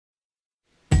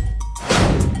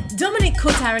Dominic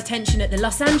caught our attention at the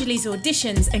Los Angeles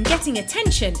auditions, and getting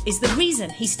attention is the reason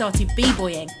he started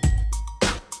b-boying.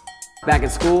 Back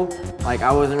at school, like,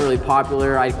 I wasn't really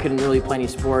popular, I couldn't really play any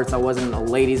sports, I wasn't a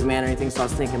ladies' man or anything, so I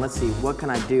was thinking, let's see, what can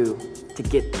I do to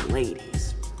get the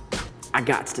ladies? I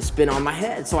got to spin on my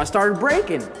head, so I started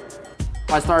breaking.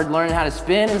 I started learning how to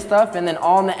spin and stuff, and then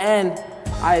all in the end,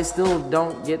 I still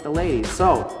don't get the ladies.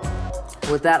 So,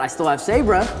 with that, I still have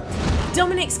Sabra.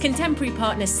 Dominic's contemporary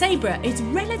partner Sabra is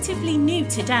relatively new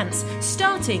to dance,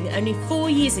 starting only 4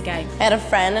 years ago. I had a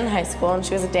friend in high school and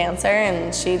she was a dancer,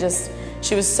 and she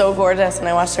was so gorgeous, and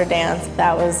I watched her dance.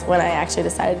 That was when I actually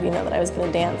decided, that I was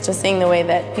gonna dance. Just seeing the way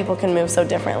that people can move so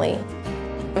differently.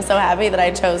 I'm so happy that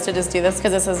I chose to just do this,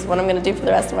 because this is what I'm gonna do for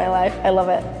the rest of my life. I love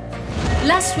it.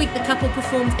 Last week, the couple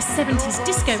performed a 70s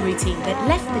disco routine that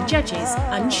left the judges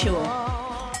unsure.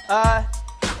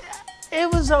 It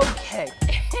was okay.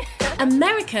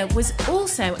 America was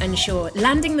also unsure,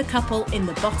 landing the couple in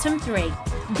the bottom 3.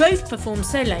 Both performed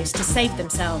solos to save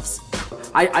themselves.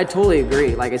 I totally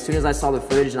agree. Like, as soon as I saw the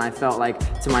footage, and I felt like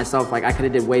to myself, like, I could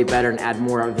have did way better and add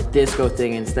more of the disco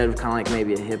thing instead of kind of like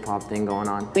maybe a hip hop thing going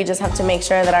on. We just have to make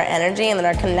sure that our energy and that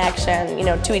our connection,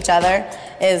 to each other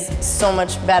is so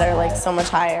much better, like so much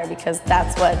higher, because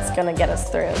that's what's gonna get us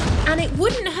through. And it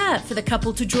wouldn't hurt for the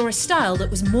couple to draw a style that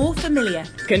was more familiar.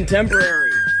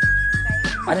 Contemporary.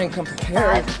 I didn't come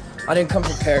prepared. I didn't come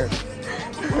prepared.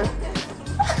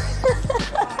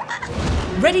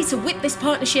 Ready to whip this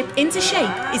partnership into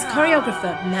shape is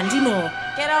choreographer Mandy Moore.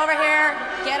 Get over here,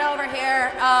 get over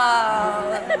here.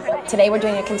 Oh. Today we're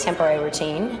doing a contemporary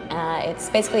routine.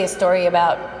 It's basically a story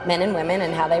about men and women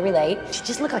and how they relate. She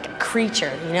just looked like a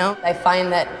creature, I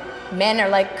find that men are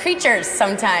like creatures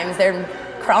sometimes. They're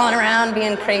crawling around,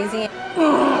 being crazy.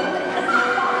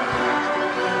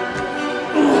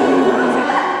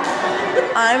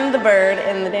 I'm the bird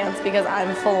in the dance because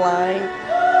I'm flying.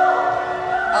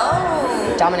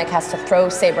 Oh. Dominic has to throw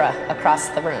Sabra across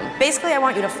the room. Basically, I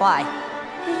want you to fly.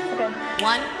 Okay.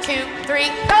 1, 2,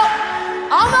 3, go!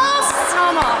 Almost!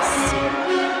 Almost.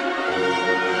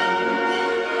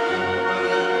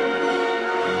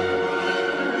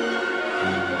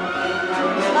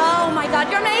 Oh my God,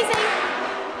 you're amazing!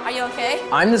 Are you okay?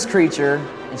 I'm this creature,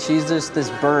 and she's just this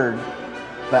bird,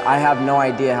 but I have no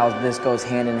idea how this goes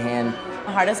hand in hand.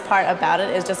 The hardest part about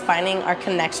it is just finding our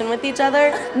connection with each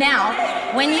other. Now,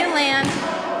 when you land,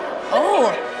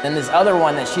 Then this other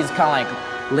one that she's kind of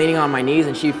like leaning on my knees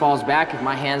and she falls back if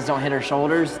my hands don't hit her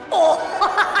shoulders.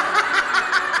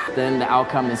 Then the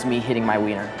outcome is me hitting my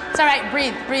wiener. It's all right,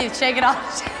 breathe, breathe, shake it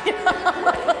off, shake it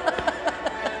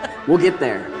off. We'll get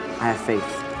there. I have faith.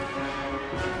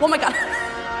 Oh my God.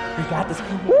 We got this.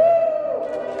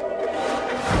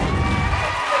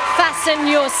 Fasten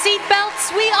your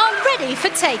seatbelts, we are ready for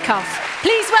takeoff.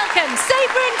 Please welcome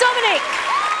Sabra and Dominic.